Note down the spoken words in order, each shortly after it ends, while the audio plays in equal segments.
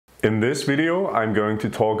In this video, I'm going to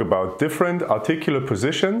talk about different articular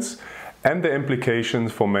positions and their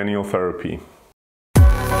implications for manual therapy.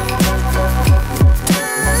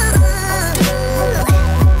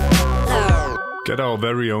 Get our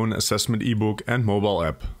very own assessment ebook and mobile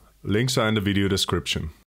app. Links are in the video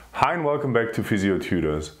description. Hi and welcome back to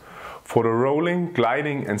Physiotutors. For the rolling,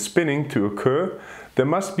 gliding and spinning to occur, there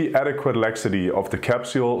must be adequate laxity of the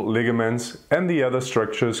capsule, ligaments and the other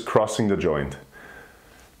structures crossing the joint.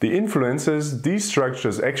 The influences these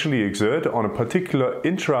structures actually exert on a particular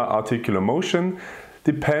intra-articular motion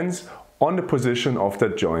depends on the position of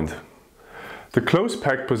that joint. The close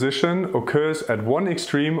packed position occurs at one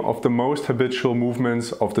extreme of the most habitual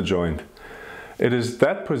movements of the joint. It is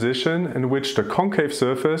that position in which the concave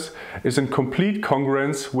surface is in complete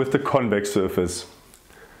congruence with the convex surface.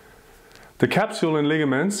 The capsule and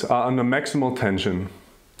ligaments are under maximal tension.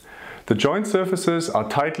 The joint surfaces are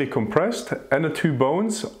tightly compressed and the two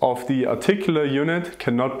bones of the articular unit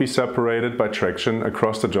cannot be separated by traction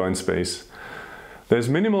across the joint space. There's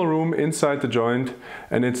minimal room inside the joint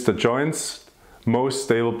and it's the joint's most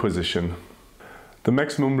stable position. The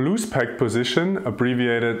maximum loose packed position,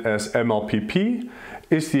 abbreviated as MLPP,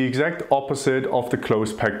 is the exact opposite of the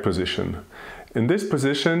close packed position. In this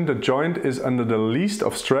position, the joint is under the least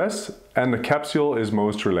of stress and the capsule is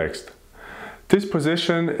most relaxed. This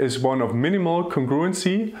position is one of minimal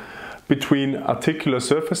congruency between articular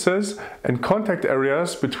surfaces and contact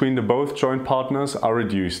areas between the both joint partners are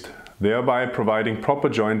reduced, thereby providing proper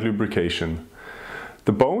joint lubrication.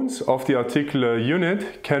 The bones of the articular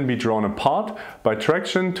unit can be drawn apart by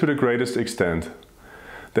traction to the greatest extent.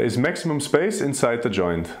 There is maximum space inside the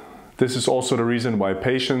joint. This is also the reason why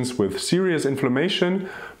patients with serious inflammation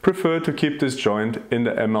prefer to keep this joint in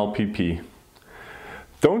the MLPP.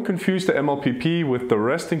 Don't confuse the MLPP with the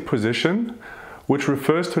resting position, which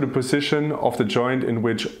refers to the position of the joint in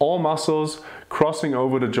which all muscles crossing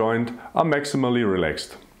over the joint are maximally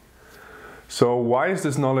relaxed. So why is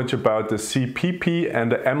this knowledge about the CPP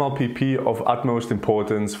and the MLPP of utmost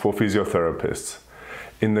importance for physiotherapists?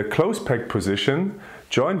 In the close packed position,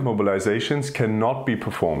 joint mobilizations cannot be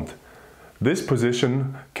performed. This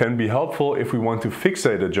position can be helpful if we want to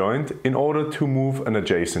fixate a joint in order to move an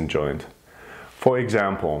adjacent joint. For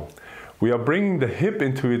example, we are bringing the hip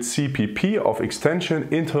into its CPP of extension,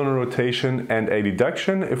 internal rotation and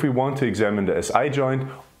adduction if we want to examine the SI joint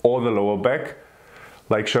or the lower back,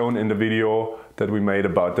 like shown in the video that we made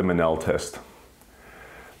about the Manel test.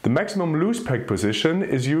 The maximum loose packed position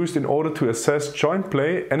is used in order to assess joint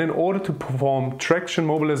play and in order to perform traction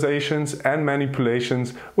mobilizations and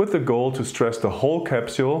manipulations with the goal to stress the whole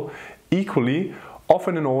capsule equally,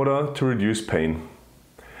 often in order to reduce pain.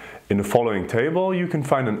 In the following table you can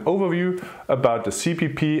find an overview about the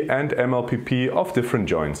CPP and MLPP of different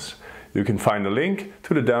joints. You can find a link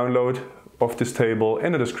to the download of this table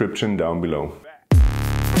in the description down below.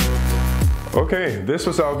 Okay, this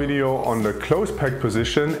was our video on the close packed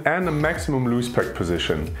position and the maximum loose packed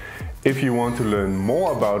position. If you want to learn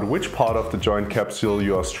more about which part of the joint capsule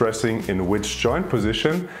you are stressing in which joint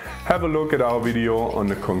position, have a look at our video on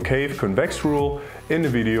the concave convex rule in the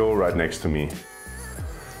video right next to me.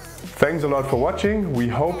 Thanks a lot for watching. We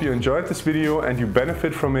hope you enjoyed this video and you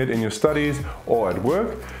benefit from it in your studies or at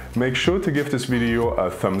work. Make sure to give this video a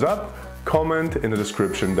thumbs up, comment in the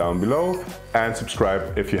description down below and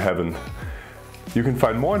subscribe if you haven't. You can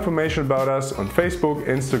find more information about us on Facebook,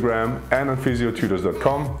 Instagram and on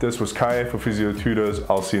physiotutors.com. This was Kai for Physiotutors.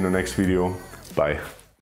 I'll see you in the next video. Bye.